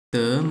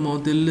The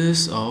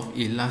modulus of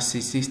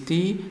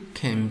elasticity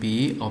can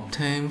be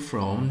obtained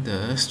from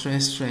the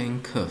stress-strain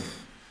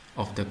curve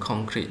of the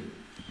concrete.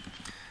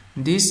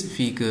 This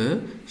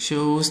figure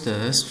shows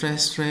the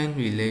stress-strain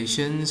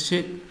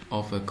relationship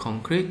of a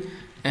concrete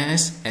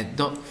as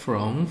adopted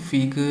from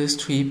figure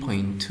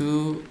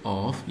 3.2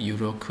 of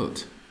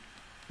Eurocode.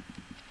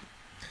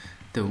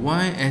 The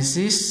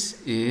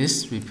y-axis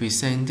is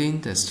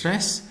representing the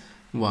stress,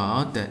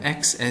 while the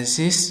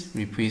x-axis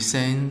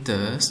represents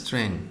the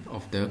strength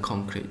of the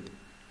concrete.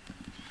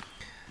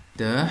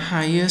 The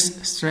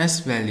highest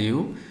stress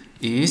value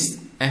is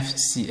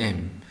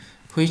FCM,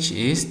 which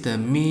is the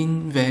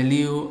mean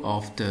value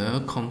of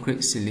the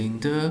concrete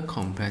cylinder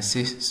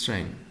compressive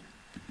strength.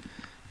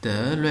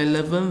 The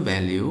relevant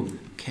value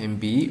can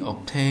be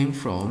obtained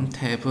from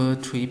table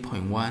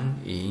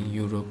 3.1 in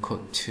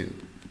Eurocode 2.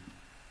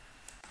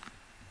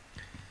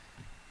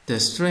 The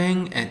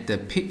strength at the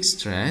peak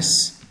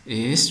stress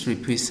is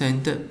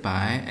represented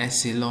by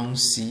epsilon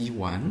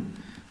C1,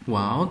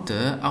 while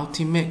the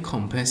ultimate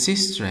compressive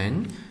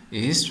strength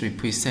is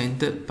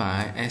represented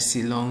by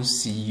epsilon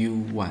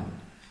Cu1.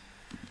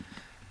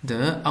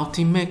 The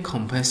ultimate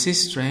compressive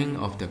strength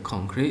of the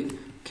concrete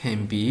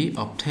can be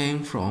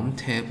obtained from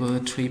table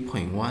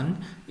 3.1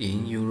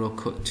 in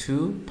Eurocode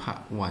 2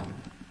 part 1.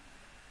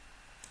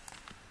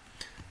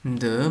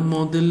 The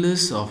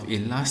modulus of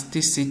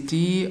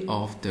elasticity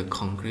of the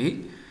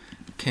concrete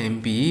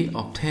can be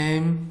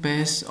obtained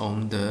based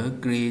on the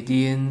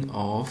gradient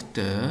of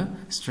the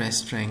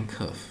stress-strain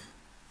curve.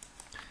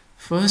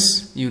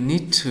 First, you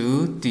need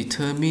to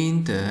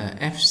determine the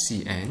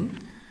FCN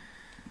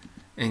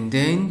and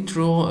then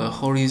draw a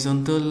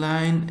horizontal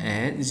line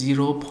at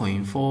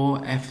 0.4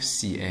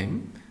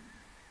 FCM.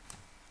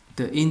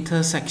 The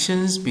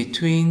intersections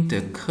between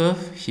the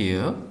curve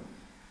here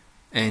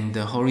and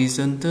the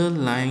horizontal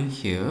line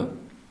here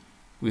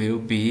will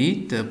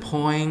be the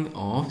point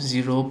of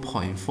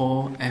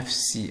 0.4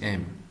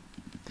 FCM.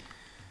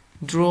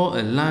 Draw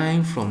a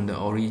line from the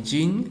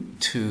origin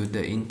to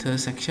the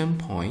intersection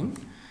point.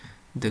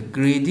 The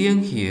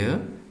gradient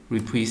here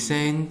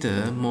represents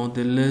the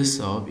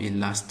modulus of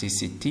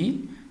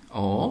elasticity,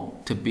 or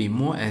to be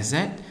more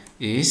exact,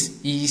 is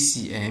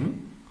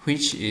ECM,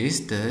 which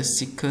is the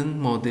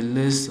second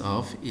modulus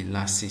of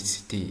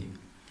elasticity.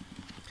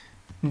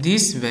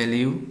 This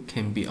value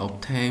can be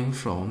obtained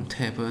from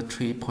table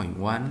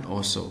 3.1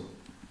 also.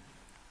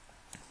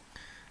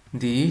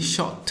 The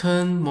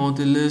short-term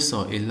modulus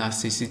of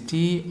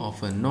elasticity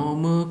of a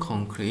normal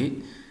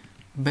concrete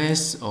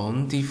based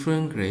on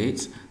different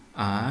grades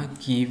are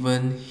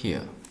given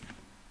here.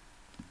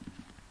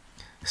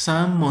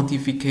 Some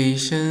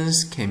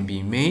modifications can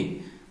be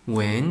made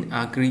when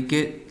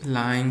aggregate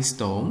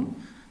limestone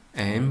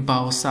and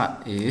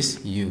basalt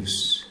is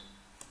used.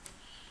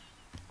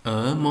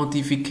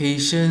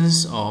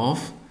 Modifications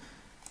of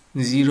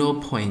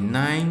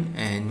 0.9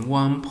 and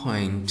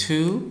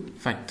 1.2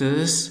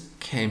 factors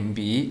can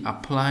be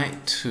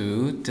applied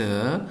to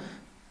the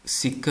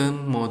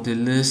second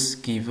modulus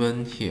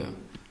given here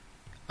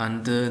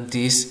under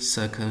these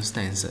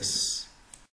circumstances.